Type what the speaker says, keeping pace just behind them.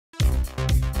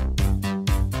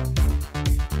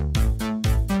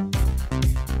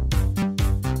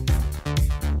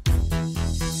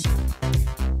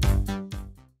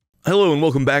Hello and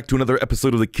welcome back to another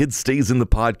episode of The Kid Stays in the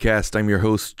Podcast. I'm your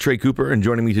host, Trey Cooper, and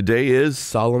joining me today is...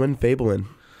 Solomon Fabelman.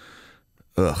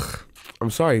 Ugh. I'm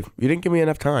sorry, you didn't give me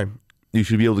enough time. You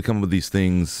should be able to come up with these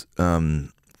things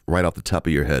right off the top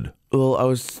of your head. Well, I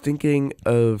was thinking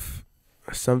of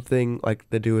something like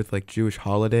to do with like Jewish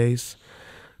holidays,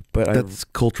 but That's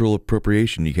cultural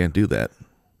appropriation. You can't do that.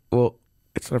 Well,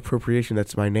 it's not appropriation,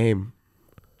 that's my name.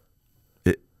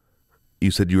 You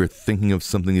said you were thinking of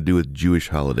something to do with Jewish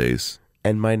holidays.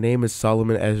 And my name is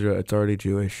Solomon Ezra, it's already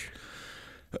Jewish.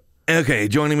 Okay,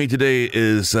 joining me today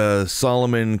is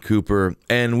Solomon Cooper,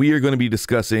 and we are going to be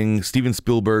discussing Steven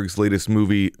Spielberg's latest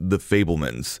movie, The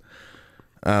Fabelmans.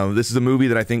 This is a movie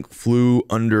that I think flew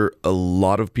under a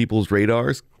lot of people's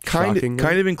radars, kind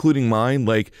of including mine.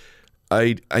 Like,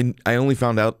 I only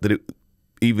found out that it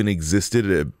even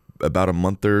existed about a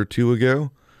month or two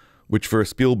ago, which for a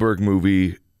Spielberg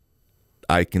movie,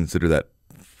 I consider that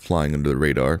flying under the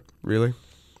radar. Really?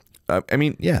 I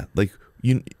mean, yeah, like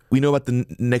we know about the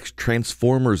next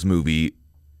Transformers movie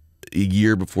a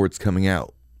year before it's coming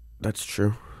out. That's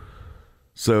true.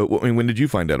 So, I mean, when did you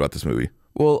find out about this movie?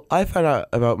 Well, I found out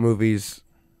about movies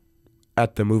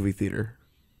at the movie theater.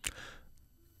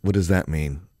 What does that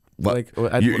mean? What?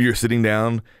 Like, you're sitting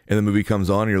down and the movie comes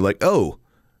on and you're like, oh,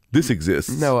 this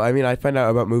exists. No, I mean, I find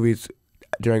out about movies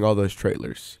during all those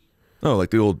trailers. Oh,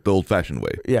 like the old-fashioned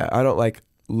way. Yeah, I don't like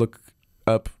look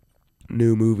up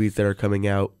new movies that are coming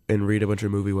out and read a bunch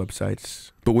of movie websites.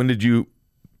 But when did you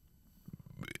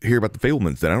hear about the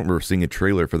Fabelmans? Then I don't remember seeing a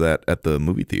trailer for that at the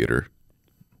movie theater.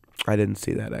 I didn't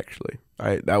see that actually.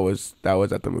 That was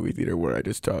at the movie theater where I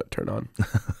just turned on.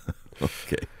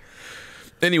 Okay.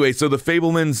 Anyway, so The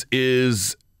Fabelmans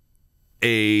is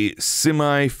a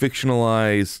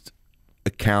semi-fictionalized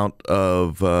account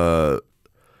of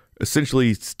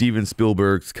essentially Steven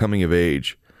Spielberg's coming of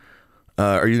age.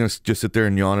 Are you going to just sit there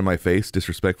and yawn in my face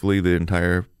disrespectfully the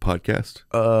entire podcast?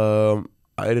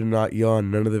 I did not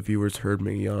yawn. None of the viewers heard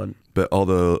me yawn. But all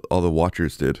the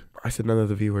watchers did. I said none of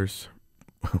the viewers.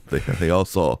 they all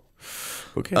saw.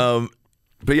 Okay.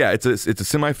 But yeah, it's a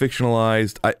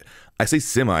semi-fictionalized. I say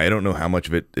semi. I don't know how much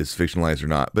of it is fictionalized or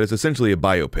not, but it's essentially a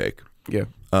biopic. Yeah.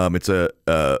 It's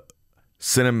a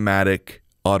cinematic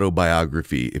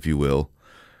autobiography, if you will.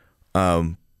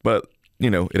 But you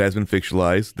know, it has been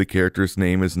fictionalized. The character's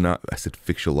name is not. I said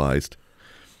fictionalized.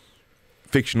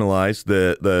 Fictionalized.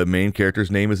 The main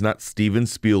character's name is not Steven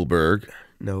Spielberg.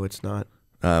 No, it's not.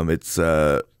 It's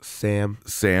Sammy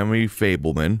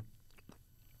Fabelman.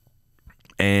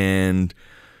 And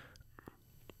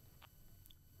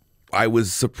I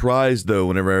was surprised though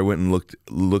whenever I went and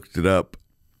looked it up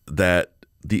that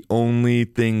the only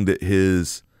thing that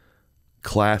his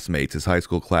classmates, his high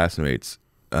school classmates,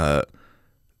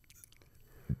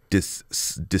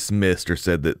 dismissed or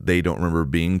said that they don't remember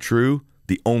being true,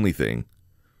 the only thing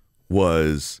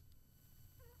was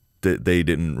that they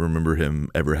didn't remember him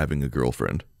ever having a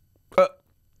girlfriend.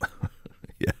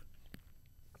 Yeah.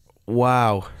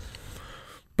 Wow.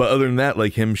 But other than that,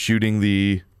 like him shooting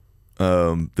the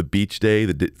beach day,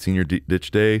 the senior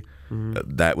ditch day,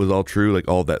 that was all true. Like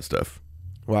all that stuff.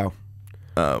 Wow.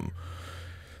 They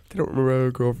don't remember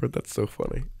a girlfriend. That's so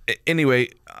funny. Anyway,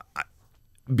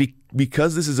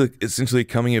 because this is essentially a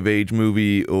coming of age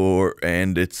movie,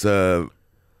 and it's you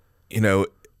know,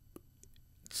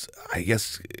 it's, I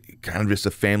guess kind of just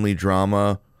a family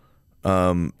drama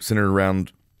centered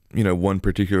around, you know, one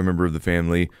particular member of the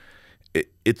family.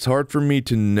 It's hard for me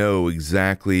to know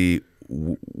exactly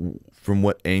from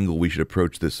what angle we should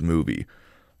approach this movie.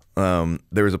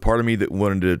 There was a part of me that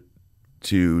wanted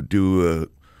to do a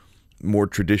more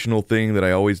traditional thing that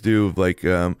I always do, like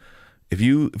if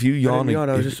you yawn, I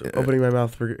was just opening my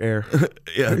mouth for air.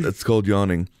 Yeah, that's called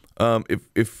yawning.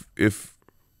 If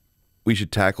we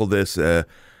should tackle this as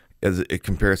a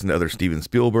comparison to other Steven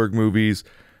Spielberg movies.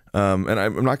 And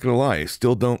I'm not going to lie, I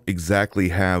still don't exactly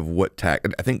have what tack.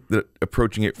 I think that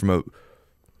approaching it from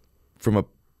a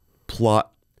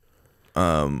plot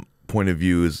point of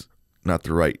view is not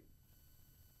the right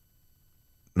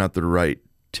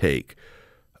take.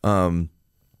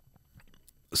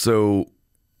 So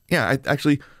yeah,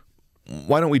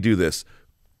 why don't we do this?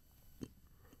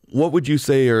 What would you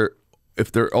say, or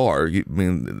if there are, I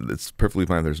mean, it's perfectly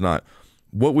fine if there's not,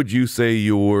 what would you say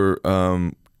your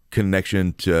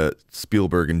connection to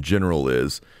Spielberg in general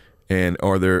is, and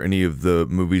are there any of the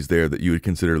movies there that you would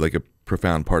consider like a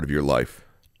profound part of your life?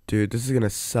 Dude, this is gonna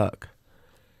suck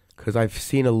because I've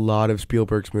seen a lot of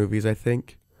Spielberg's movies, I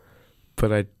think,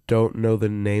 but I don't know the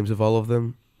names of all of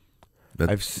them.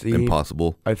 That's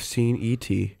impossible. I've seen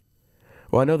E.T.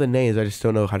 Well, I know the names, I just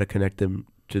don't know how to connect them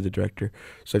to the director.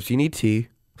 So I've seen E.T.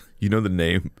 You know the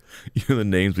name, you know the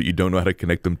names, but you don't know how to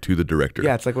connect them to the director.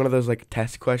 Yeah, it's like one of those like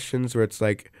test questions where it's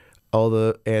like all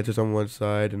the answers on one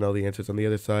side and all the answers on the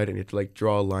other side, and you have to like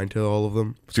draw a line to all of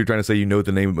them. So you're trying to say you know what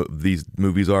the name of these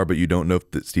movies are, but you don't know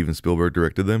if Steven Spielberg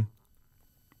directed them?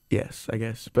 Yes, I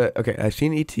guess. But okay, I've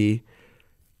seen E.T.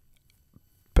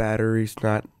 Batteries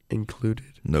not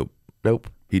included. Nope. Nope.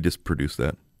 He just produced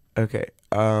that. Okay.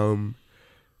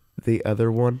 The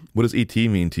other one. What does E.T.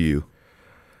 mean to you?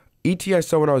 E.T. I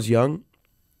saw when I was young.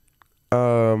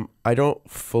 I don't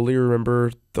fully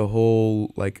remember the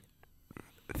whole like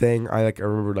thing. I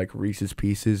remember like Reese's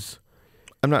Pieces.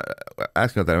 I'm not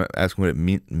asking about that. I'm asking what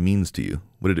it means to you.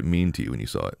 What did it mean to you when you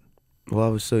saw it? Well, I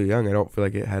was so young. I don't feel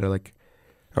like it had a like.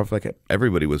 I don't feel like it.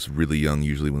 Everybody was really young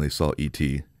usually when they saw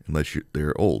E.T. Unless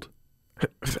they're old.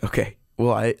 Okay.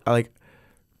 Well, I like.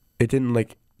 It didn't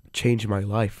like change my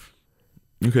life.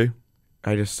 Okay.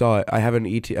 I just saw it. I have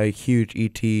a huge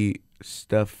ET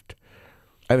stuffed.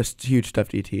 I have a huge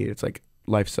stuffed ET. It's like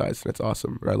life size and it's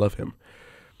awesome. And I love him,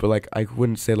 but like I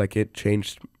wouldn't say like it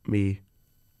changed me.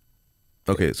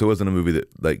 Okay, so it wasn't a movie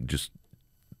that like just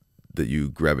that you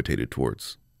gravitated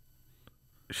towards.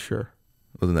 Sure.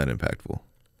 Wasn't that impactful?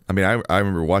 I mean, I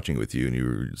remember watching it with you and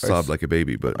you sobbed like a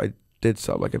baby, but I did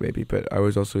sob like a baby, but I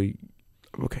was also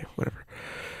okay. Whatever.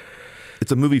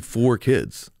 It's a movie for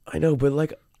kids. I know, but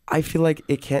like I feel like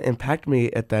it can't impact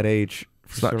me at that age.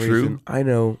 It's not true. Reason. I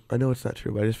know it's not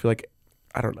true, but I just feel like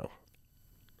I don't know.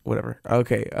 Whatever.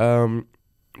 Okay.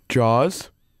 Jaws.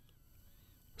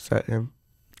 Is that him?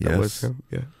 Yes. That was him?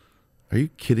 Yeah. Are you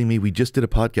kidding me? We just did a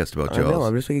podcast about Jaws. I know.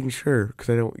 I'm just making sure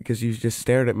because you just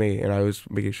stared at me and I was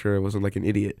making sure I wasn't like an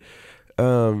idiot.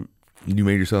 You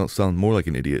made yourself sound more like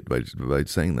an idiot by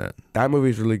saying that. That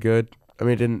movie's really good. I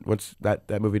mean, it didn't. Once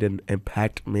that movie didn't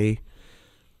impact me,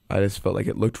 I just felt like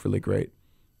it looked really great,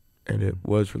 and it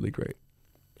was really great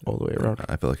all the way around.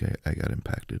 I felt like I got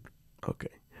impacted. Okay,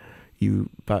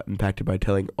 you got impacted by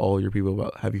telling all your people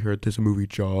about. Have you heard this movie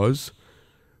Jaws,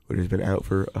 which has been out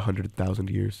for 100,000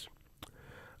 years?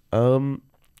 And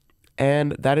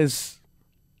that is.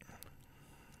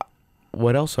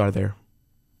 What else are there?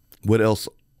 What else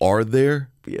are there?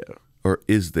 Yeah. Or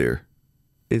is there?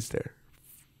 Is there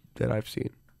that I've seen?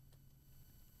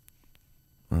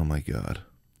 Oh my God.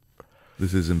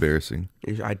 This is embarrassing.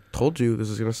 I told you this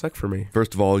is going to suck for me.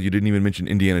 First of all, you didn't even mention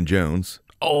Indiana Jones.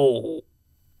 Oh.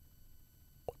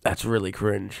 That's really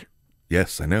cringe.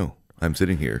 Yes, I know. I'm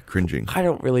sitting here cringing.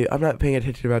 I'm not paying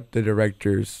attention about the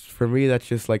directors. For me, that's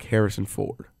just like Harrison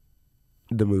Ford.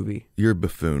 The movie. You're a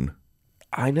buffoon.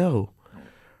 I know.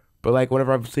 But like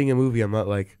whenever I'm seeing a movie, I'm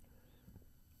like,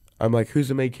 who's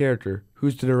the main character?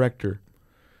 Who's the director?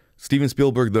 Steven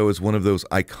Spielberg, though, is one of those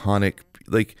iconic,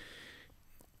 like,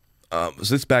 so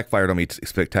this backfired on me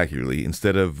spectacularly.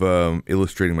 Instead of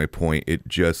illustrating my point, it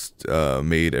just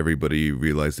made everybody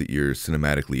realize that you're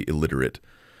cinematically illiterate.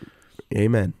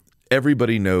 Amen.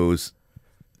 Everybody knows,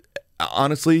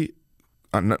 honestly,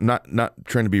 I'm not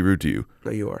trying to be rude to you.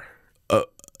 No, you are.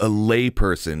 A lay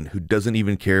person who doesn't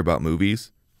even care about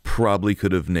movies probably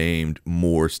could have named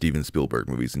more Steven Spielberg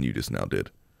movies than you just now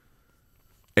did.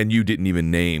 And you didn't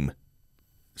even name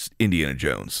Indiana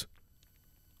Jones.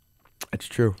 That's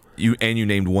true. You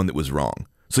named one that was wrong.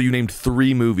 So you named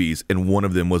 3 movies and one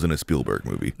of them wasn't a Spielberg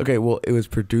movie. Okay, well, it was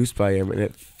produced by him and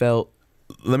it felt...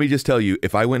 Let me just tell you,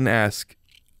 if I went and asked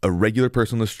a regular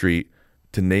person on the street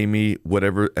to name me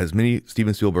whatever, as many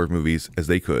Steven Spielberg movies as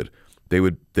they could, they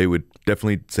would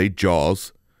definitely say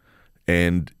Jaws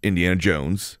and Indiana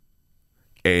Jones,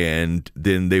 and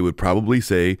then they would probably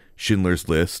say Schindler's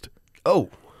List. Oh,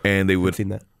 and they would. I haven't seen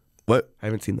that. What? I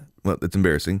haven't seen that. Well, that's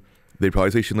embarrassing. They'd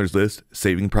probably say Schindler's List,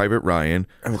 Saving Private Ryan,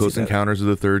 Close Encounters of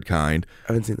the Third Kind.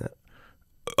 I haven't seen that.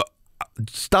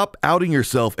 Stop outing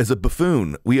yourself as a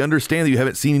buffoon. We understand that you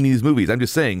haven't seen any of these movies. I'm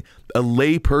just saying, a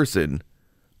lay person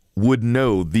would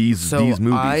know these movies.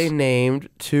 I named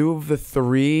 2 of the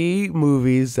 3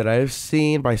 movies that I've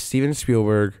seen by Steven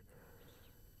Spielberg.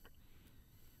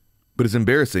 But it's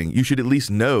embarrassing. You should at least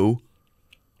know.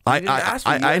 I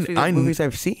movies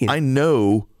I've seen. I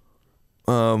know.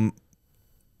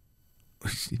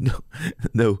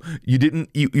 No, you didn't.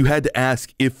 You had to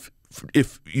ask if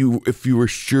you were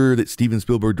sure that Steven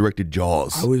Spielberg directed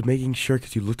Jaws. I was making sure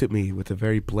because you looked at me with a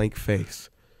very blank face.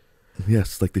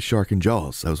 Yes, like the shark in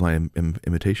Jaws. That was my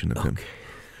imitation of him.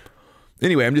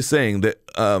 Anyway, I'm just saying that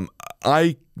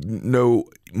I know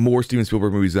more Steven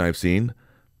Spielberg movies than I've seen,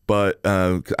 but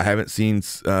I haven't seen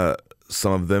some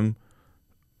of them.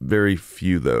 Very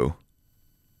few, though.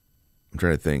 I'm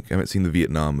trying to think. I haven't seen the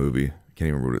Vietnam movie. I can't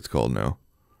even remember what it's called now.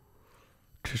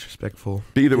 Disrespectful.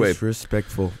 But either way,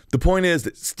 disrespectful. The point is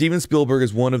that Steven Spielberg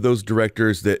is one of those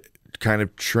directors that kind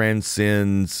of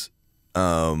transcends,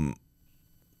 well,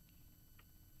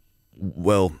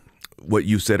 what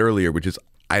you said earlier, which is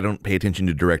I don't pay attention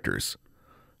to directors.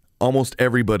 Almost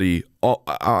everybody,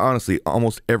 honestly,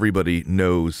 almost everybody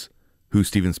knows who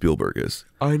Steven Spielberg is.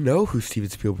 I know who Steven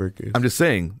Spielberg is. I'm just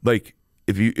saying, like,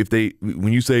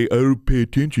 when you say I don't pay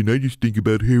attention, I just think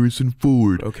about Harrison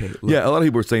Ford. Okay. Look. Yeah, a lot of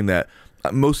people are saying that.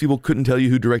 Most people couldn't tell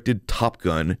you who directed Top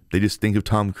Gun. They just think of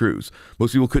Tom Cruise.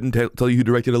 Most people couldn't tell you who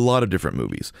directed a lot of different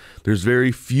movies. There's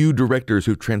very few directors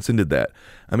who've transcended that.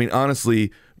 I mean,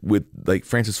 honestly, with like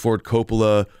Francis Ford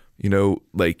Coppola, you know,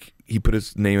 like he put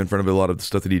his name in front of a lot of the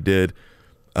stuff that he did.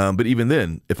 But even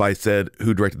then, if I said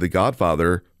who directed The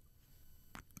Godfather,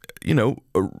 you know,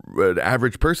 an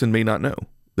average person may not know.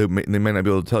 They might not be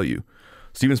able to tell you.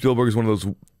 Steven Spielberg is one of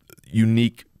those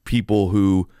unique people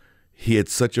who he had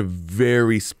such a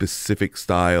very specific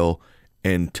style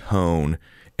and tone,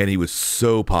 and he was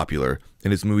so popular,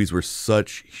 and his movies were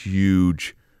such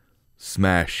huge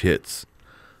smash hits.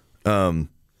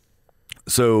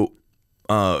 So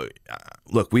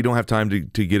look, we don't have time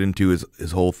to get into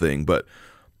his whole thing, but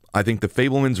I think the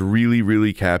Fabelmans really,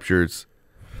 really captures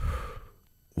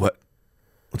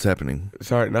what's happening.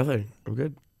 Sorry, nothing. I'm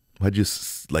good. I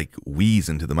just like wheeze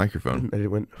into the microphone. And it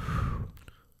went.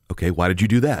 Okay, why did you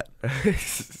do that?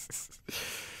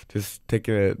 Just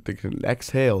taking an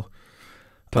exhale.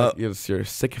 You're a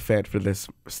sycophant for this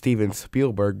Steven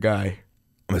Spielberg guy.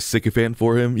 I'm a sycophant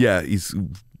for him. Yeah, he's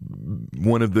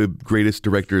one of the greatest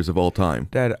directors of all time.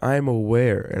 Dad, I'm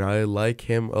aware, and I like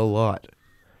him a lot.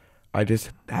 I just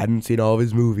hadn't seen all of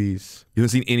his movies. You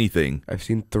haven't seen anything. I've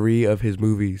seen 3 of his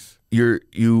movies.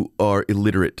 You are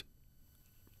illiterate.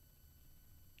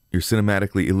 You're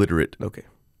cinematically illiterate. Okay.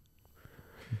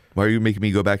 Why are you making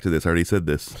me go back to this? I already said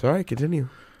this. Sorry, continue.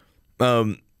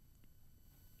 So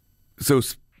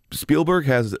Spielberg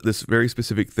has this very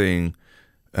specific thing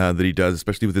that he does,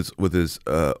 especially with his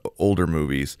older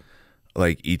movies,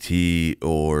 like E.T.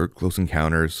 or Close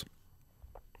Encounters,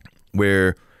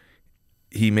 where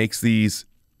he makes these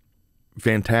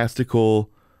fantastical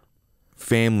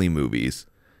family movies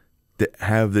that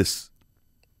have this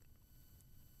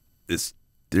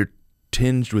they're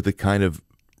tinged with a kind of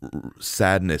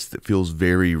sadness that feels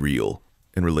very real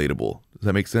and relatable. Does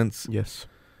that make sense? Yes.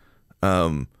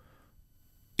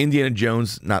 Indiana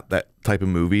Jones, not that type of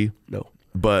movie. No.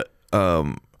 But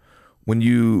when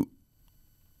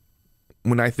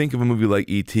I think of a movie like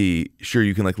E.T., sure,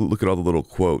 you can like look at all the little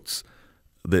quotes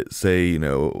that say, you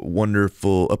know,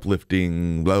 wonderful,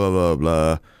 uplifting, blah, blah, blah,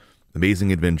 blah,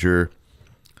 amazing adventure.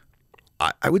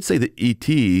 I would say that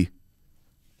E.T.,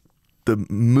 the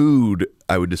mood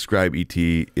I would describe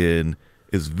E.T. in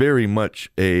is very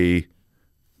much a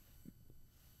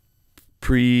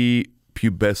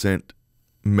prepubescent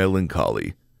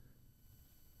melancholy.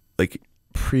 Like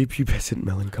prepubescent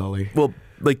melancholy. Well,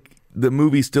 like the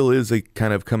movie still is a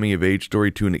kind of coming of age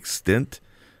story to an extent,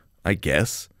 I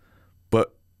guess,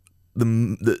 but the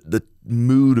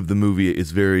mood of the movie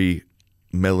is very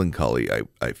melancholy.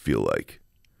 I feel like,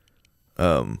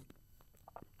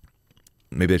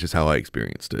 maybe that's just how I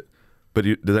experienced it. But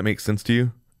does that make sense to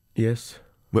you? Yes.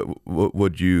 What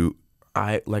would you?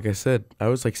 Like I said, I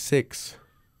was like 6.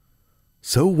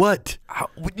 So what?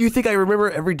 You think I remember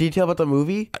every detail about the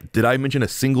movie? Did I mention a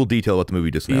single detail about the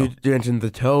movie just now? You mentioned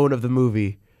the tone of the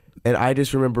movie, and I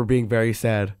just remember being very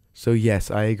sad. So yes,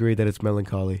 I agree that it's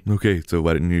melancholy. Okay, so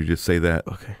why didn't you just say that?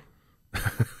 Okay.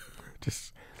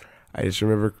 I just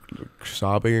remember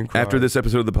sobbing and crying. After this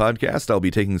episode of the podcast, I'll be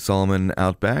taking Solomon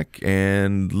out back,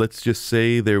 and let's just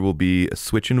say there will be a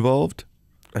Switch involved.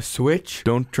 A Switch?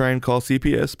 Don't try and call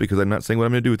CPS, because I'm not saying what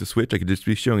I'm going to do with the Switch. I could just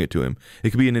be showing it to him.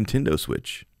 It could be a Nintendo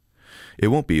Switch. It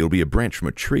won't be. It'll be a branch from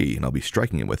a tree, and I'll be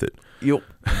striking him with it.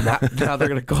 Now they're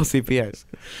going to call CPS.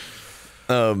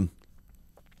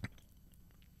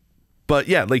 But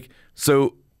yeah, like,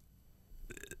 so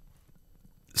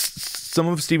some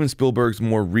of Steven Spielberg's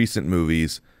more recent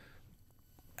movies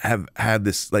have had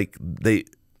this, like,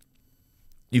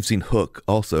 you've seen Hook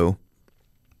also.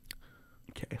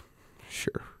 Okay,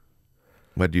 sure.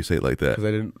 Why did you say it like that? Because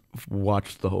I didn't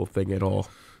watch the whole thing at all.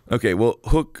 Okay, well,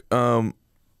 Hook,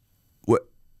 what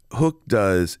Hook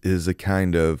does is a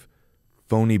kind of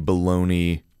phony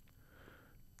baloney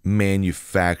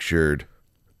manufactured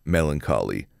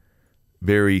melancholy.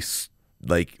 Very,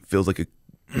 like, feels like a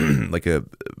like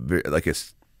a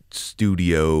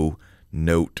studio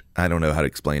note. I don't know how to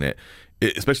explain it,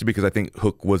 especially because I think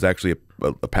Hook was actually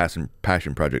a passion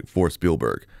project for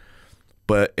Spielberg.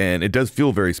 And it does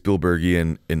feel very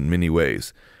Spielbergian in many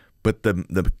ways, but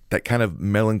that kind of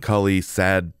melancholy,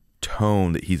 sad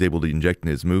tone that he's able to inject in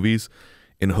his movies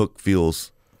in Hook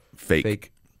feels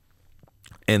fake.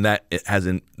 And that it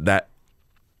hasn't, that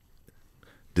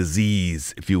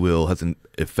disease, if you will, hasn't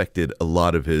affected a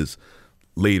lot of his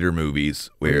later movies.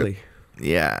 Where, Really?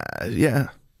 yeah.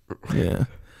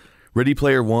 Ready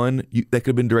Player One, that could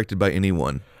have been directed by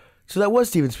anyone. So that was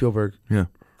Steven Spielberg. Yeah.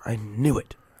 I knew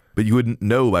it. But you wouldn't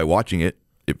know by watching it.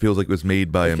 It feels like it was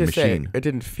made by a machine. It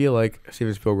didn't feel like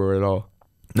Steven Spielberg at all.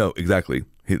 No, exactly.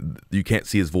 You can't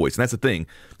see his voice. And that's the thing.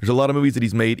 There's a lot of movies that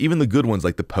he's made, even the good ones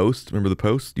like The Post. Remember The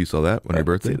Post? You saw that on your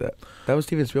birthday? That was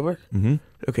Steven Spielberg? Mm-hmm.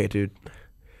 Okay, dude.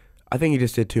 I think he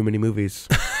just did too many movies.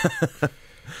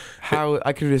 How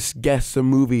I could just guess some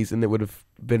movies and it would have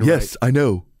been Yes, I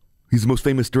know. He's the most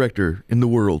famous director in the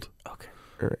world. Okay.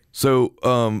 All right. So,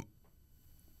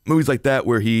 movies like that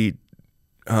where he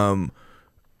does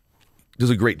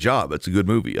a great job. It's a good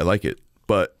movie. I like it.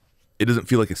 But it doesn't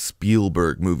feel like a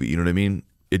Spielberg movie. You know what I mean?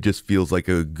 It just feels like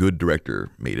a good director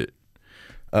made it.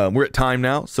 We're at time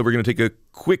now, so we're going to take a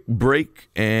quick break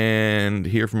and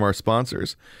hear from our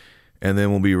sponsors. And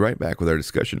then we'll be right back with our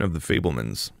discussion of the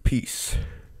Fabelmans. Peace.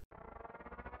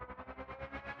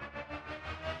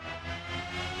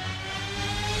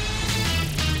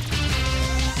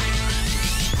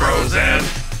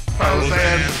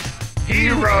 Frozen,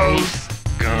 heroes.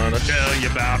 Gonna tell you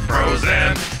about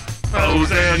frozen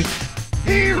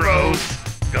heroes.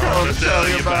 Gonna tell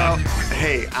you about.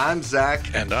 Hey, I'm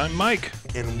Zach, And I'm Mike.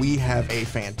 and we have a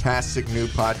fantastic new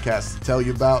podcast to tell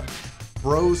you about.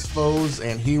 Bros, Foes,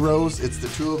 and Heroes. It's the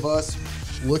two of us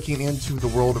looking into the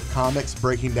world of comics,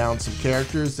 breaking down some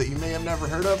characters that you may have never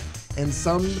heard of, and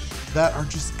some that are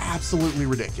just absolutely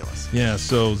ridiculous. Yeah,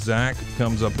 so Zach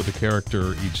comes up with a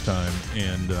character each time,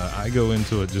 and I go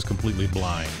into it just completely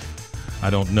blind.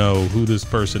 I don't know who this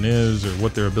person is or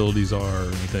what their abilities are or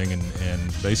anything,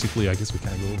 and basically I guess we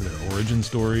kind of go over their origin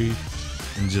story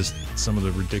and just some of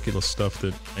the ridiculous stuff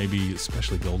that maybe,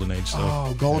 especially Golden Age stuff.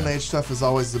 Oh, Golden Age stuff is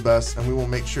always the best, and we will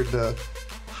make sure to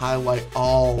highlight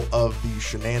all of the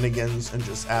shenanigans and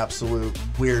just absolute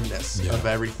weirdness of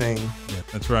everything. Yeah,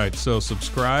 that's right. So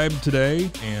subscribe today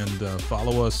and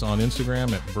follow us on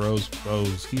Instagram at Bros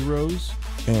Foes Heroes.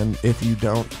 And if you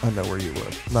don't, I know where you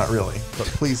live. Not really, but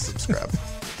please subscribe.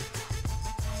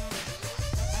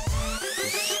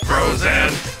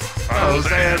 Frozen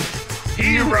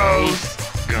heroes.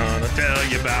 Gonna tell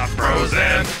you about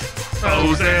frozen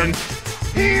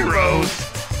heroes.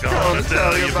 Gonna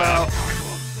tell you about.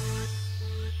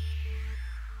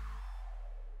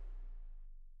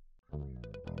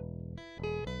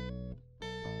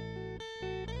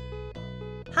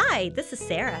 Hi, this is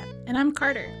Sarah, And I'm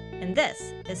Carter. and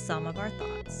this is Some of Our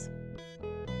Thoughts.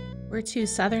 We're two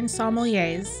Southern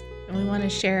sommeliers, and we want to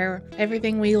share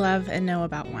everything we love and know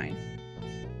about wine.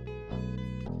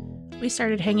 We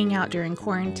started hanging out during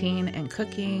quarantine and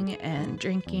cooking and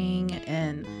drinking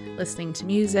and listening to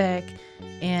music,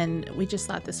 and we just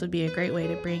thought this would be a great way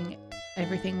to bring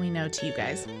everything we know to you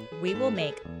guys. We will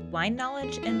make wine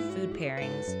knowledge and food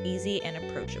pairings easy and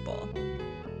approachable.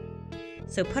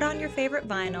 So put on your favorite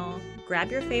vinyl,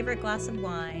 grab your favorite glass of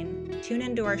wine, tune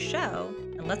into our show,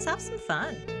 and let's have some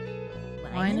fun.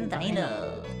 Wine and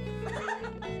vinyl.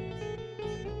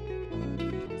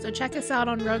 So check us out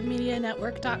on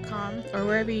roguemedianetwork.com or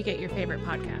wherever you get your favorite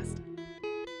podcast.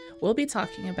 We'll be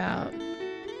talking about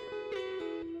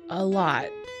a lot.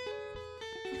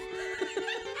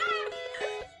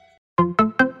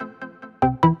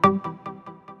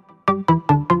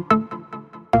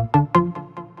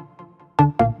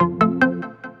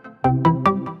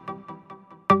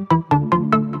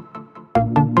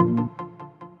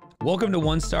 Welcome to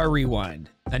One Star Rewind,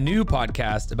 a new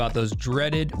podcast about those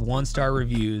dreaded one-star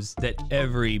reviews that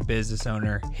every business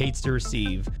owner hates to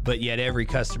receive, but yet every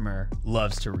customer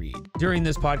loves to read. During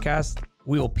this podcast,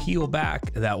 we will peel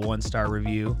back that one-star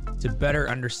review to better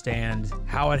understand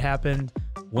how it happened,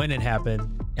 when it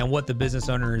happened, and what the business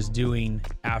owner is doing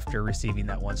after receiving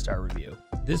that one-star review.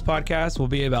 This podcast will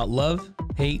be about love,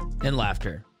 hate, and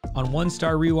laughter. On One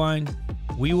Star Rewind,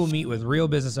 we will meet with real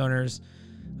business owners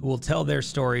who will tell their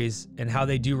stories and how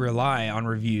they do rely on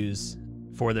reviews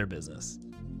for their business.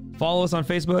 Follow us on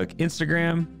Facebook,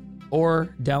 Instagram,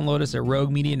 or download us at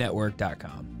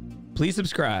roguemedianetwork.com. Please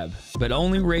subscribe, but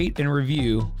only rate and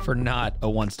review for not a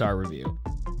one-star review.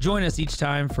 Join us each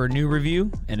time for a new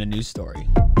review and a new story.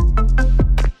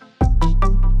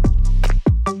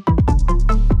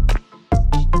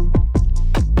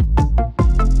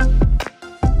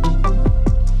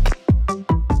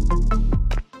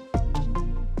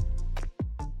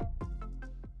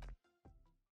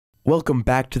 Welcome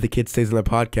back to the Kid Stays on the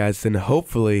Podcast and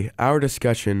hopefully our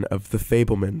discussion of the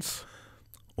Fabelmans.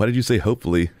 Why did you say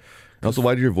hopefully? Also,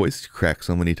 why did your voice crack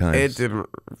so many times? It didn't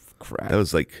crack. That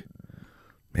was like,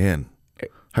 man,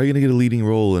 how are you gonna get a leading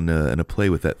role in a play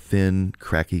with that thin,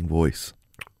 cracking voice?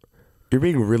 You're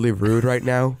being really rude right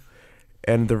now,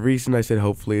 and the reason I said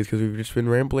hopefully is because we've just been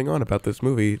rambling on about this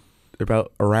movie,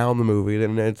 around the movie,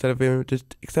 and instead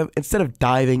of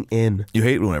diving in. You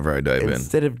hate whenever I dive in.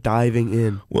 Instead of diving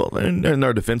in. Well, in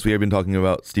our defense, we have been talking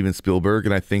about Steven Spielberg,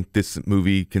 and I think this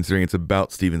movie, considering it's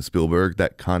about Steven Spielberg,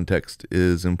 that context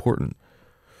is important.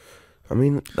 I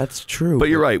mean, that's true. But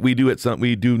you're right. We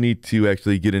do need to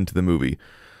actually get into the movie.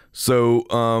 So,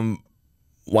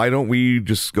 why don't we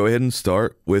just go ahead and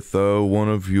start with one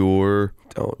of your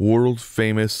world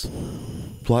famous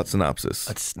plot synopsis?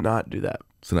 Let's not do that.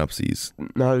 Synopses.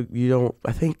 No, you don't.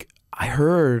 I think I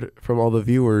heard from all the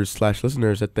viewers /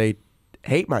 listeners that they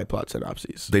hate my plot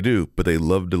synopses. They do, but they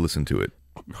love to listen to it.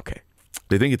 Okay.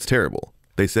 They think it's terrible.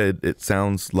 They said it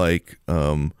sounds like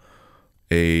a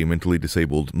mentally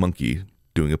disabled monkey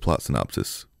doing a plot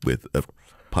synopsis with a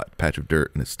patch of dirt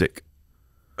and a stick.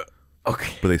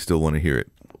 Okay. But they still want to hear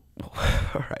it.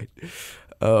 All right.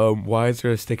 Why is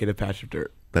there a stick in a patch of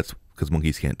dirt? That's because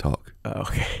monkeys can't talk.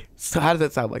 Okay. So how does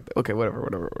that sound like that? Okay,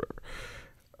 whatever.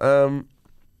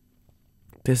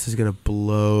 This is gonna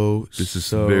blow. This is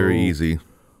very easy.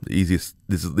 The easiest.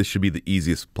 This should be the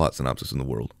easiest plot synopsis in the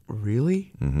world.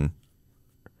 Really? Mm-hmm.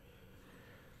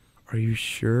 Are you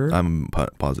sure? I'm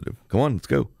positive. Come on, let's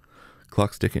go.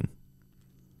 Clock's ticking.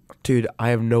 Dude, I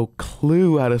have no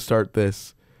clue how to start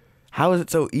this. How is it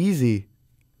so easy?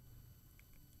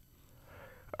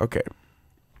 Okay.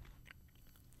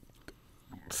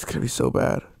 It's gonna be so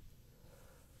bad.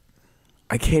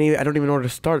 I don't even know where to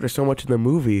start. There's so much in the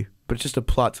movie, but it's just a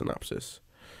plot synopsis.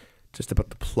 Just about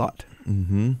the plot.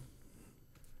 Mm-hmm.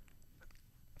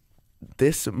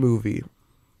 This movie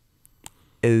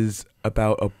is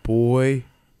about a boy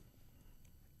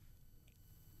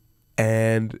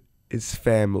and his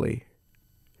family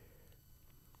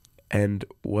and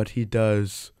what he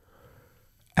does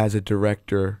as a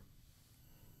director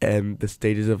and the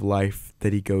stages of life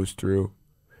that he goes through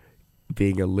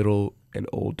being a little and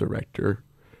old director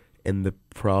and the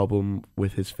problem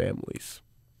with his families.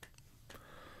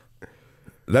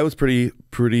 That was pretty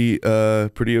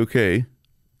okay.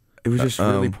 It was just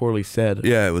really poorly said.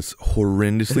 Yeah, it was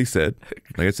horrendously said.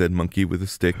 Like I said, monkey with a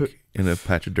stick and a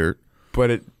patch of dirt. But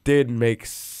it did make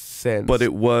sense. But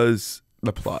it was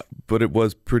the plot. But it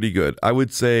was pretty good. I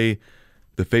would say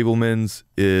The Fabelmans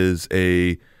is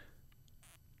a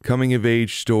coming of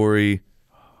age story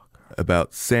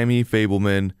about Sammy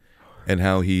Fabelman and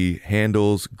how he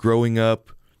handles growing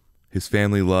up, his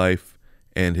family life,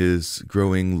 and his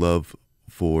growing love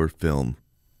for film.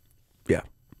 Yeah.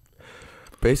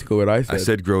 Basically what I said. I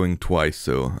said growing twice,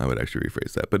 so I would actually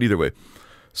rephrase that. But either way.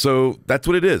 So that's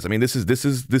what it is. I mean, this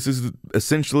is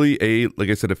essentially like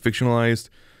I said, a fictionalized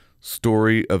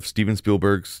story of Steven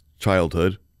Spielberg's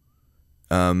childhood,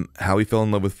 how he fell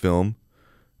in love with film,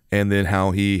 and then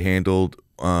how he handled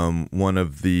one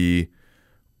of the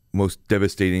most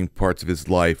devastating parts of his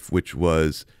life, which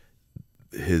was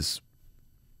his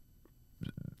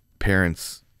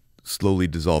parents' slowly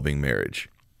dissolving marriage.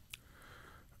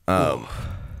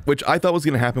 Which I thought was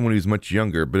going to happen when he was much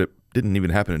younger, but it didn't even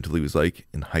happen until he was like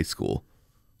in high school,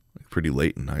 like pretty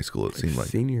late in high school. It seemed like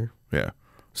senior. Yeah,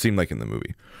 seemed like in the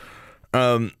movie.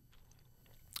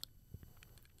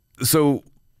 So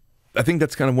I think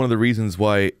that's kind of one of the reasons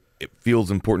why it feels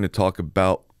important to talk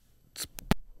about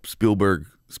Spielberg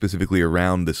specifically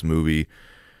around this movie.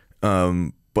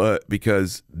 But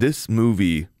because this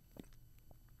movie,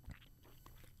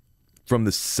 from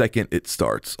the second it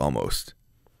starts, almost,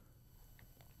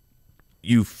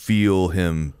 you feel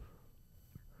him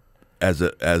as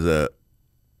a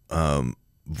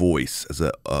voice, as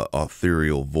a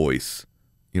ethereal voice.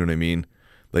 You know what I mean?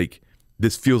 Like,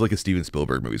 this feels like a Steven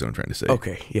Spielberg movie is what I'm trying to say.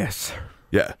 Okay, yes.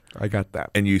 Yeah. I got that.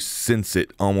 And you sense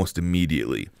it almost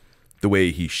immediately. The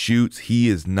way he shoots,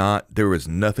 there was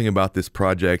nothing about this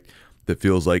project that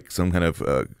feels like some kind of,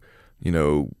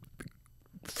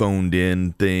 phoned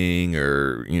in thing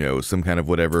or, some kind of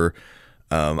whatever.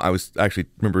 I was actually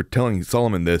remember telling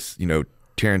Solomon this,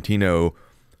 Tarantino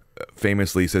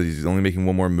famously says he's only making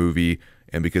one more movie.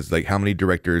 And because like how many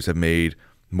directors have made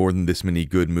more than this many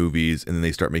good movies and then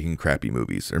they start making crappy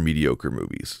movies or mediocre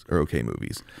movies or okay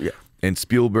movies. Yeah. And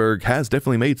Spielberg has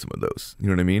definitely made some of those. You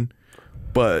know what I mean?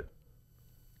 But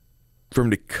for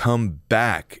him to come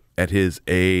back at his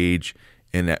age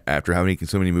and after having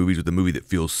so many movies with a movie that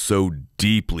feels so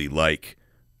deeply like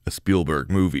a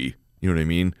Spielberg movie, you know what I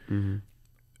mean? Mm-hmm.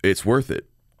 It's worth it.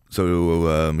 So,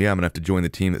 I'm going to have to join the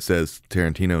team that says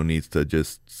Tarantino needs to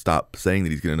just stop saying that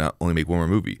he's going to not only make one more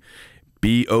movie.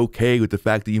 be okay with the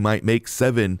fact that you might make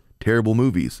 7 terrible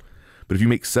movies. But if you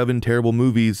make 7 terrible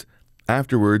movies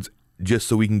afterwards, just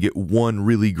so we can get one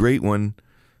really great one,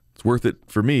 it's worth it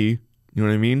for me. You know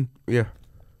what I mean? Yeah.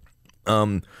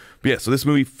 But yeah, so this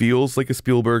movie feels like a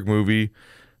Spielberg movie.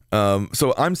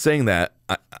 So I'm saying that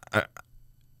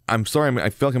I'm sorry. I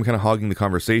feel like I'm kind of hogging the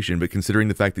conversation, but considering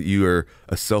the fact that you are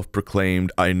a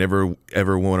self-proclaimed, I never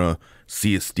ever want to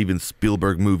see a Steven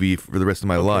Spielberg movie for the rest of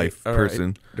my life person.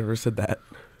 Right. Never said that.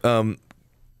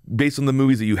 Based on the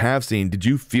movies that you have seen, did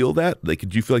you feel that? Like,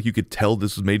 did you feel like you could tell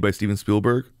this was made by Steven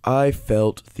Spielberg? I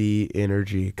felt the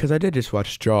energy because I did just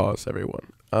watch Jaws, everyone.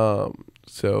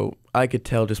 So I could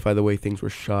tell just by the way things were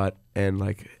shot and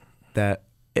like that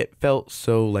it felt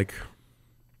so like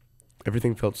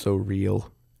everything felt so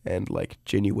real and like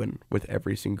genuine with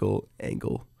every single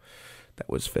angle that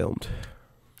was filmed.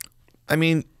 I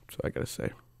mean, so I gotta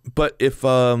say, but if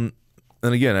and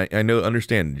again, I know,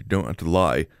 understand, you don't have to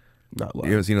lie. Not lying.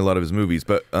 You haven't seen a lot of his movies,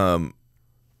 but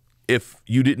if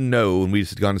you didn't know and we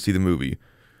just had gone to see the movie,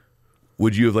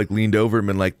 would you have like leaned over and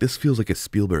been like, "This feels like a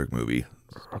Spielberg movie"?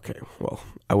 Okay, well,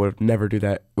 I would never do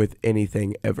that with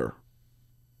anything ever.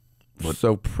 What?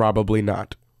 So probably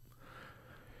not.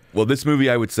 Well, this movie,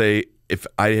 I would say, if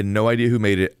I had no idea who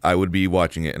made it, I would be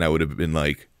watching it and I would have been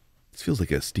like, "This feels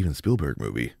like a Steven Spielberg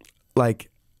movie." Like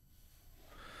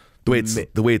the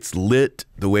way it's lit,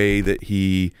 the way that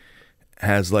he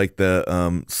has like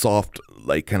the soft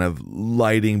like kind of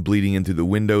lighting bleeding into the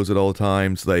windows at all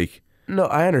times. Like, no,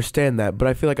 I understand that, but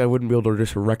I feel like I wouldn't be able to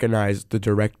just recognize the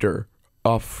director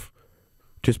off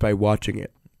just by watching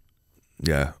it.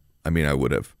 Yeah, I mean, I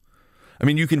would have. I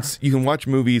mean, you can watch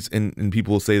movies and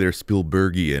people will say they're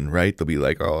Spielbergian, right? They'll be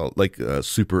like, oh, like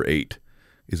Super 8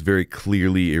 is very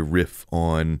clearly a riff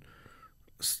on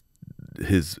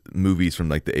his movies from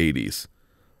like the 80s.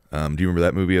 Do you remember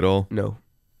that movie at all? No,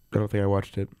 I don't think I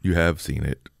watched it. You have seen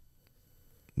it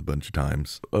a bunch of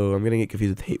times. Oh, I'm getting it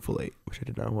confused with Hateful Eight, which I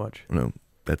did not watch. No,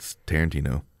 that's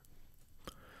Tarantino.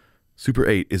 Super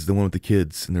 8 is the one with the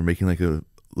kids, and they're making like a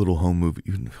little home movie.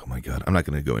 Oh my God, I'm not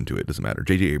going to go into it. It doesn't matter.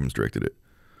 J.J. Abrams directed it.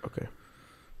 Okay.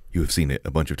 You have seen it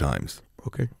a bunch of times.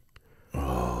 Okay.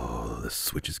 Oh, the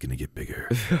switch is going to get bigger.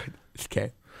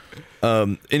 Okay.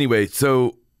 Anyway,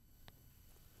 so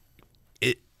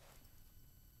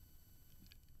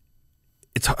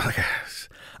it's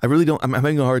I really don't. I'm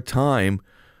having a hard time.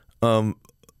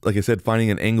 Like I said, finding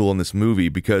an angle on this movie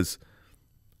because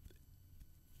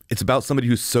it's about somebody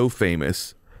who's so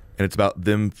famous, and it's about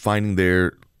them finding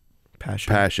their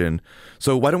passion.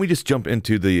 So why don't we just jump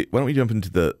into the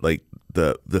like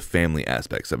the family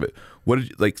aspects of it? What did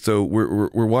you, like? So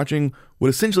we're watching what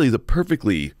essentially is a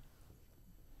perfectly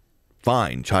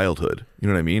fine childhood. You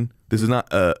know what I mean? This is not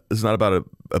about a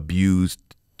abused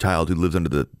child who lives under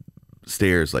the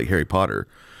stairs like Harry Potter.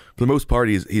 For the most part,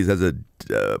 he has a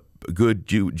good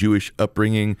Jewish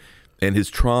upbringing, and his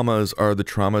traumas are the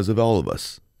traumas of all of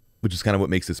us, which is kind of what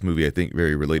makes this movie, I think,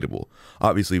 very relatable.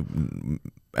 Obviously,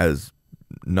 as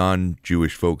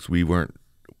non-Jewish folks, we're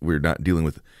not dealing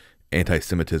with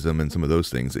anti-Semitism and some of those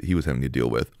things that he was having to deal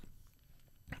with.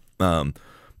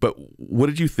 But what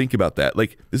did you think about that?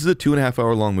 Like, this is a 2.5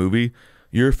 hour long movie.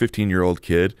 You're a 15-year-old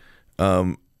kid.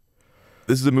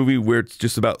 This is a movie where it's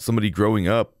just about somebody growing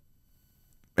up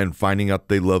and finding out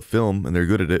they love film and they're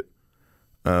good at it.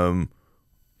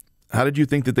 How did you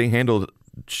think that they handled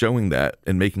showing that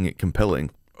and making it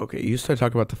compelling? Okay, you started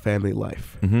talking about the family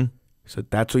life. Mm-hmm. So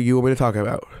that's what you want me to talk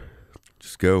about.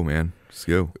 Just go, man. Just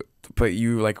go. But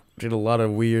you like did a lot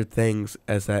of weird things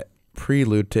as that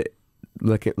prelude to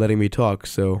letting me talk.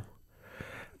 So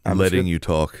I'm letting you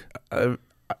talk. I'm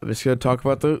just gonna talk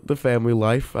about the family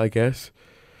life, I guess.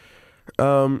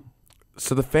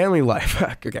 So the family life.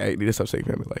 Okay, I need to stop saying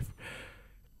family life.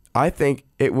 I think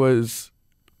it was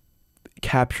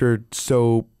captured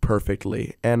so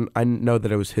perfectly, and I know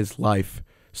that it was his life,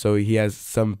 so he has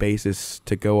some basis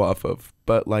to go off of.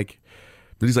 But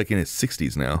he's like in his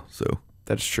 60s now, so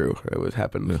that's true. It was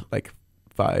happened like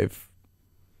 5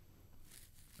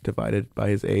 divided by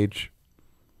his age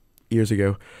years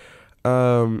ago.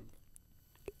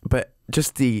 But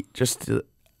just the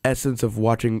essence of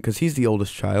watching, because he's the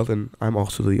oldest child and I'm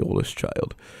also the oldest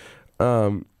child.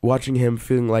 Watching him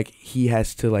feeling like he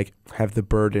has to like have the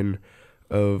burden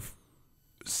of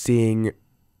seeing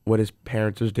what his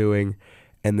parents are doing,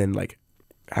 and then like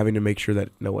having to make sure that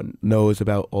no one knows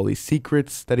about all these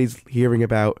secrets that he's hearing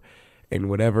about and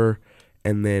whatever.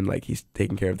 And then like he's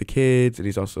taking care of the kids, and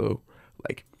he's also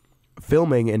like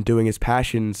filming and doing his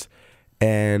passions,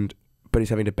 but he's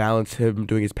having to balance him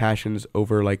doing his passions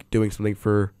over like doing something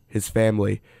for his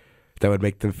family that would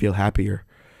make them feel happier.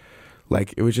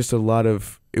 Like, it was just a lot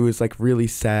of, it was like really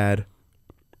sad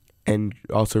and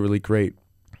also really great.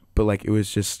 But like, it was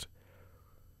just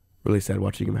really sad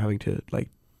watching him having to like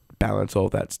balance all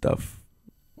that stuff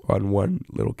on one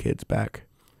little kid's back.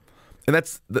 And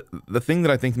that's the thing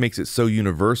that I think makes it so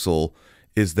universal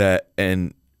is that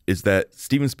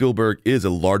Steven Spielberg is a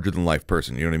larger than life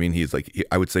person. You know what I mean? He's like,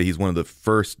 I would say he's one of the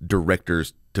first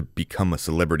directors to become a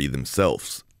celebrity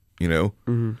themselves, you know?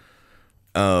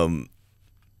 Mm-hmm.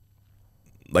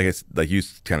 Like you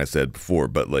kind of said before,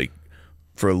 but like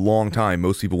for a long time,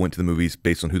 most people went to the movies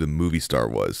based on who the movie star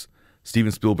was.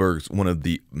 Steven Spielberg's one of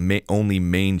the only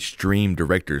mainstream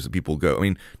directors that people go. I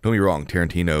mean, don't get me wrong,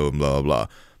 Tarantino and blah, blah, blah.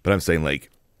 But I'm saying, like,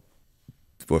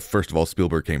 well, first of all,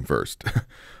 Spielberg came first.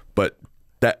 But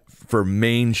that for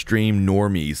mainstream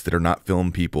normies that are not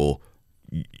film people,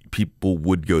 people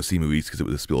would go see movies because it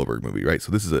was a Spielberg movie, right?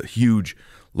 So this is a huge,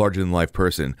 larger-than-life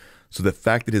person. So the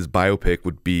fact that his biopic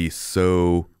would be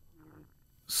so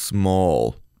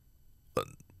small,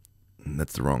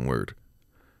 that's the wrong word,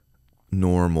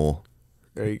 normal.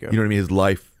 There you go. You know what I mean? His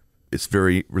life is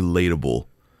very relatable.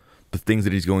 The things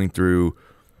that he's going through,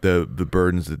 the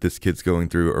burdens that this kid's going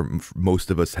through, or most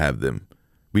of us have them.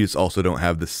 We just also don't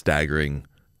have the staggering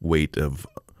weight of,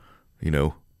 you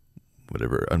know,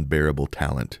 whatever, unbearable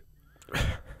talent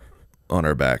on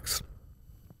our backs.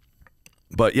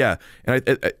 But yeah, and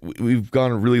we've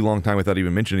gone a really long time without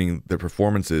even mentioning their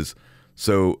performances.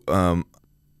 So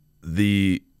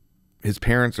his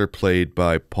parents are played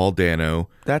by Paul Dano.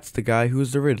 That's the guy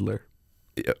who's the Riddler.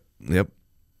 Yep.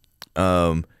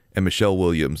 And Michelle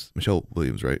Williams. Michelle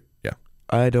Williams, right? Yeah.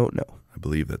 I don't know. I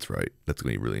believe that's right. That's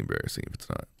going to be really embarrassing if it's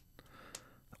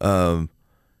not.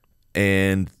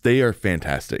 And they are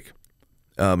fantastic.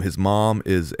 His mom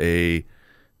is an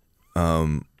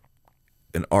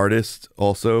artist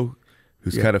also,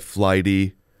 who's kind of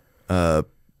flighty,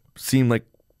 seemed like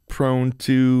prone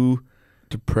to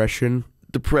depression,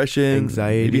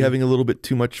 anxiety, maybe having a little bit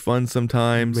too much fun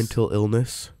sometimes, mental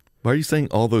illness. Why are you saying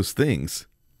all those things?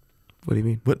 What do you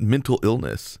mean? What mental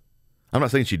illness? I'm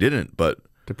not saying she didn't, but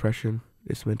depression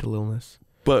is mental illness.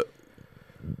 But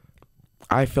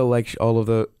I feel like she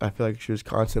was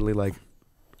constantly like,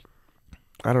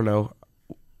 I don't know.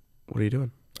 What are you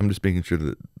doing? I'm just making sure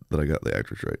that I got the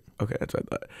actress right. Okay, that's what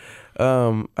I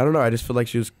thought. I don't know. I just feel like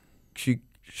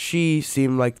she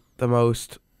seemed like the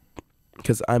most,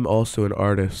 because I'm also an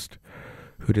artist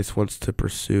who just wants to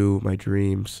pursue my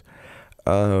dreams.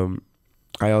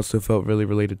 I also felt really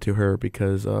related to her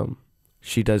because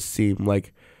she does seem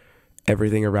like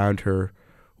everything around her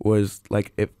was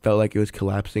like, it felt like it was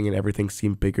collapsing and everything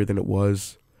seemed bigger than it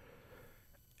was.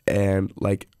 And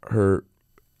like her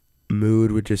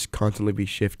mood would just constantly be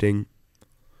shifting.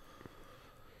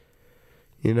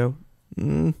 You know?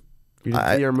 You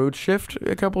didn't see her mood shift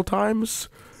a couple times?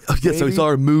 Yes, so I saw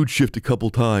her mood shift a couple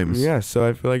times. Yeah, so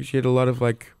I feel like she had a lot of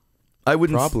like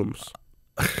problems.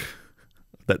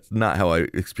 That's not how I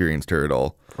experienced her at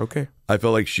all. Okay. I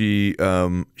felt like she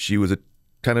was a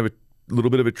kind of a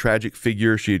little bit of a tragic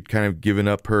figure. She had kind of given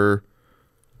up her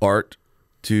art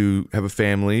to have a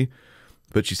family,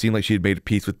 but she seemed like she had made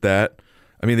peace with that.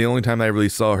 I mean, the only time I really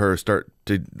saw her start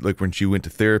to, like when she went to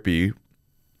therapy,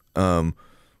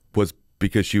 was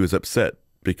because she was upset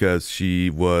because she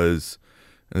was,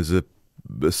 as a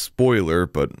spoiler,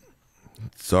 but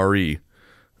sorry,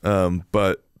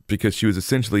 but because she was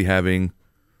essentially having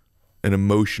an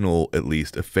emotional, at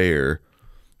least, affair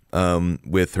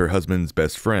with her husband's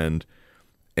best friend,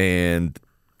 and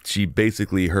she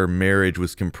basically, her marriage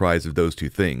was comprised of those two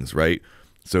things, right?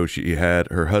 So she had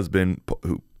her husband,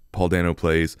 who Paul Dano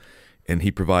plays, and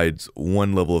he provides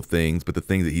one level of things, but the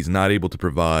things that he's not able to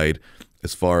provide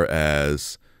as far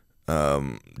as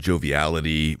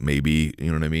joviality, maybe, you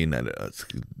know what I mean? It's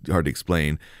hard to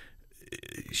explain.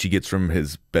 She gets from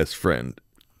his best friend,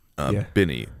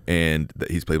 Benny, and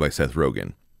he's played by Seth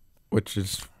Rogen. Which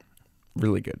is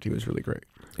really good. He was really great.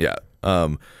 Yeah.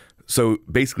 So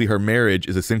basically her marriage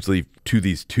is essentially to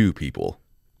these two people,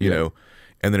 you know?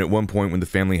 And then at one point when the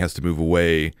family has to move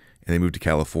away and they move to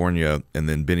California and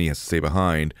then Benny has to stay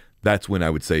behind, that's when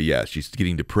I would say, yeah, she's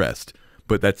getting depressed.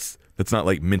 But that's not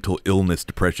like mental illness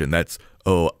depression. That's,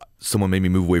 oh, someone made me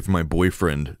move away from my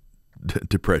boyfriend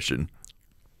depression.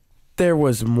 There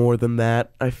was more than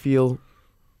that, I feel.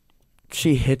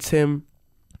 She hits him.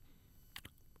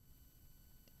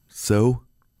 So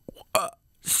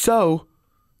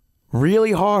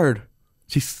really hard.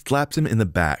 She slaps him in the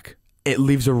back. It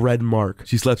leaves a red mark.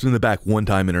 She slaps him in the back one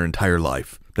time in her entire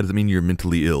life. That doesn't mean you're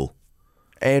mentally ill.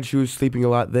 And she was sleeping a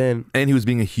lot then. And he was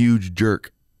being a huge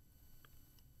jerk.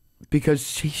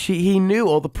 Because he knew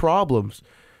all the problems.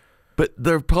 But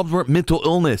their problems weren't mental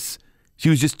illness. She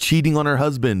was just cheating on her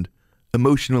husband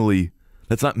emotionally.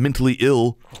 That's not mentally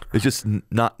ill. It's just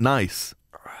not nice.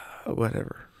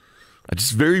 Whatever. It's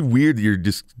just very weird that you're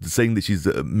just saying that she's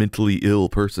a mentally ill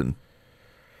person.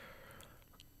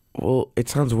 Well, it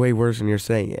sounds way worse than you're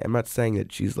saying it. I'm not saying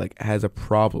that she's like has a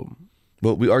problem.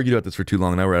 Well, we argued about this for too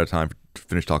long. Now we're out of time to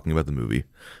finish talking about the movie.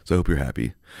 So I hope you're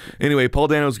happy. Anyway, Paul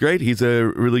Dano's great. He's a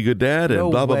really good dad and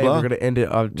No blah, blah, way blah. We're going to end it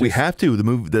on We have to.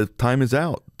 The time is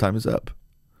out. Time is up.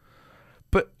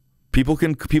 But people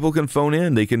can phone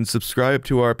in. They can subscribe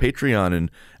to our Patreon and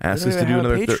ask us to do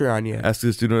another Patreon yet. ask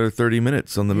us to do another 30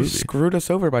 minutes on the You movie. screwed us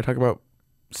over by talking about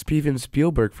Steven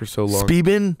Spielberg for so long.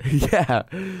 Spieben? Yeah.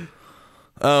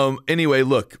 Anyway,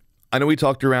 look, I know we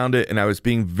talked around it and I was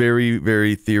being very,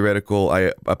 very theoretical.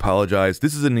 I apologize.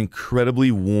 This is an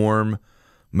incredibly warm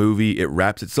movie. It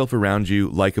wraps itself around you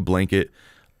like a blanket.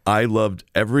 I loved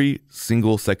every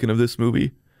single second of this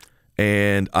movie,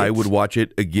 and I would watch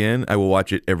it again. I will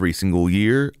watch it every single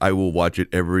year. I will watch it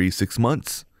every 6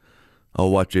 months. I'll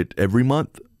watch it every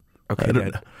month. Okay,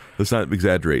 Dad. Let's not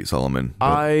exaggerate, Solomon. but-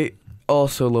 I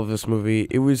also love this movie.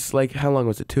 It was like, how long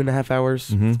was it? 2.5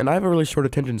 hours? Mhm. And I have a really short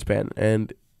attention span,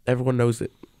 and everyone knows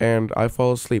it. And I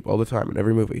fall asleep all the time in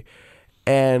every movie.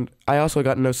 And I also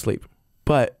got no sleep.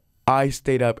 But I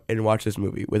stayed up and watched this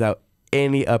movie without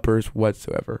any uppers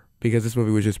whatsoever, because this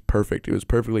movie was just perfect. It was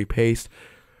perfectly paced,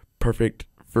 perfect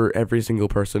for every single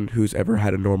person who's ever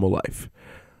had a normal life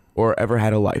or ever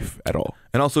had a life at all.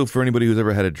 And also for anybody who's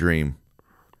ever had a dream.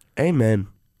 Amen.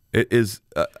 It is.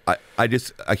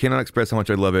 I cannot express how much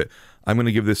I love it. I'm going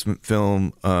to give this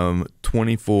film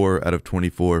 24 out of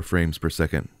 24 frames per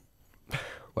second.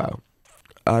 Wow.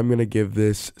 I'm going to give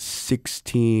this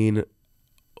 16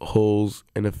 holes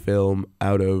in a film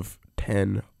out of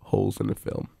 10 holes in a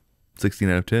film. 16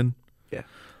 out of 10. Yeah.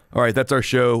 All right, that's our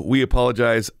show. We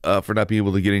apologize for not being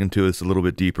able to get into this a little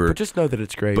bit deeper. But just know that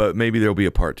it's great. But maybe there'll be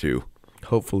a part 2.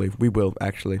 Hopefully. We will,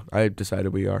 actually. I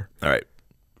decided we are. All right.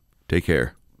 Take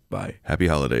care. Bye. Happy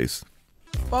holidays.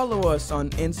 Follow us on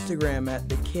Instagram at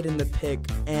The Kid in the Pick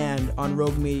and on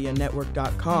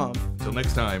RogueMediaNetwork.com. Until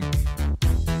next time.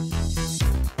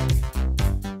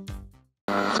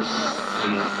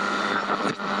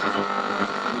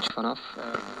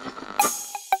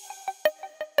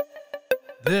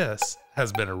 This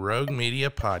has been a Rogue Media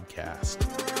podcast.